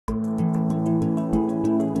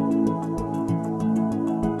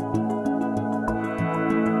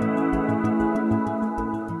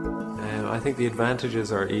think the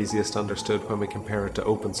advantages are easiest understood when we compare it to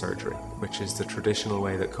open surgery, which is the traditional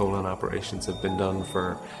way that colon operations have been done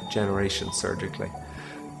for generations surgically.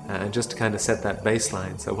 And just to kind of set that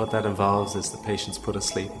baseline, so what that involves is the patient's put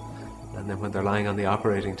asleep, and then when they're lying on the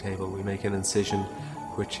operating table, we make an incision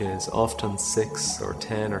which is often 6 or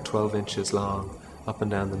 10 or 12 inches long up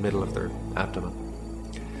and down the middle of their abdomen.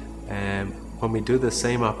 When we do the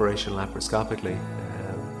same operation laparoscopically,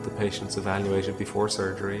 the patient's evaluated before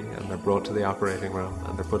surgery and they're brought to the operating room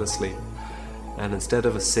and they're put asleep. And instead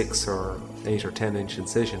of a 6 or 8 or 10 inch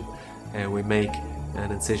incision, we make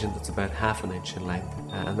an incision that's about half an inch in length,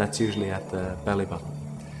 and that's usually at the belly button.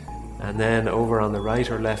 And then over on the right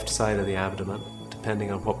or left side of the abdomen,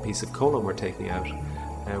 depending on what piece of colon we're taking out,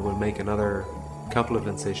 we'll make another couple of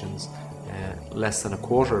incisions less than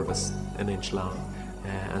 1/4 of an inch long,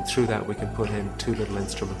 and through that we can put in 2 little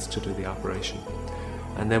instruments to do the operation.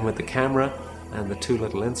 And then with the camera and the 2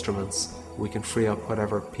 little instruments, we can free up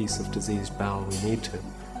whatever piece of diseased bowel we need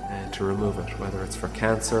to remove it, whether it's for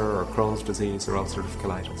cancer or Crohn's disease or ulcerative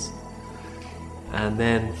colitis. And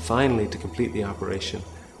then finally, to complete the operation,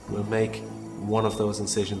 we'll make one of those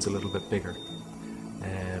incisions a little bit bigger,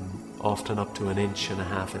 often up to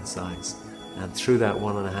 1.5 inches in size. And through that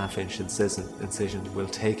 1.5 inch incision, we'll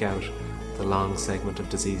take out the long segment of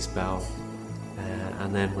diseased bowel.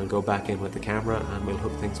 And then we'll go back in with the camera and we'll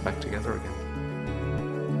hook things back together again.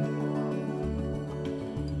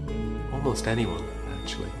 Almost anyone,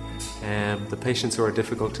 actually. The patients who are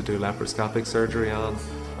difficult to do laparoscopic surgery on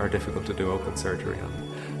are difficult to do open surgery on.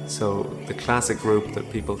 So the classic group that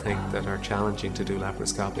people think that are challenging to do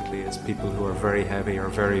laparoscopically is people who are very heavy or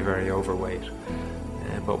very, very overweight.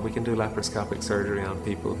 But we can do laparoscopic surgery on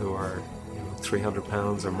people who are 300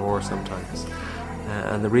 pounds or more sometimes.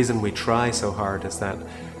 And the reason we try so hard is that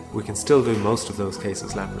we can still do most of those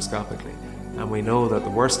cases laparoscopically. And we know that the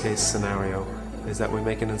worst case scenario is that we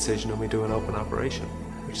make an incision and we do an open operation,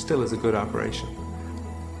 which still is a good operation.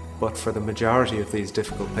 But for the majority of these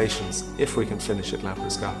difficult patients, if we can finish it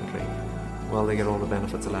laparoscopically, well, they get all the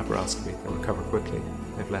benefits of laparoscopy. They recover quickly,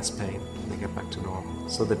 they have less pain, and they get back to normal.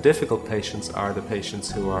 So the difficult patients are the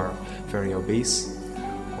patients who are very obese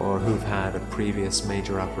or who've had a previous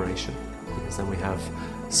major operation, because then we have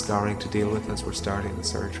scarring to deal with as we're starting the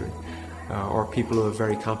surgery, or people who have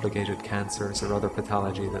very complicated cancers or other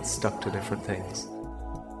pathology that's stuck to different things.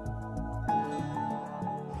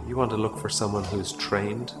 You want to look for someone who's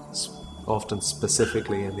trained, often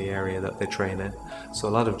specifically in the area that they train in. So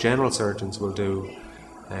a lot of general surgeons will do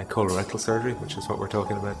colorectal surgery, which is what we're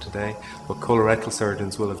talking about today, but colorectal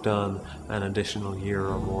surgeons will have done an additional year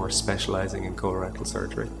or more specializing in colorectal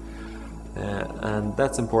surgery. And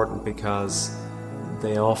that's important because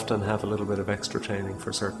they often have a little bit of extra training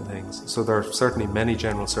for certain things. So there are certainly many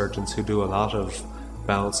general surgeons who do a lot of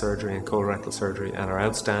bowel surgery and colorectal surgery and are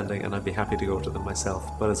outstanding, and I'd be happy to go to them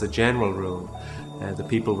myself. But as a general rule, the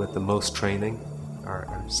people with the most training are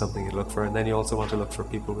something you look for, and then you also want to look for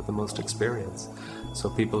people with the most experience. So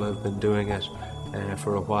people who have been doing it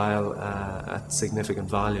for a while at significant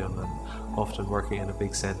volume and often working in a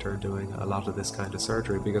big centre doing a lot of this kind of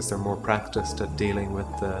surgery, because they're more practiced at dealing with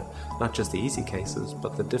not just the easy cases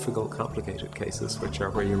but the difficult, complicated cases, which are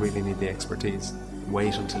where you really need the expertise.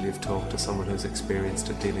 Wait until you've talked to someone who's experienced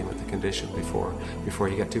at dealing with the condition before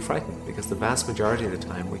you get too frightened, because the vast majority of the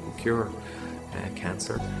time we can cure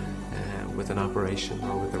cancer with an operation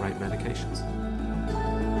or with the right medications.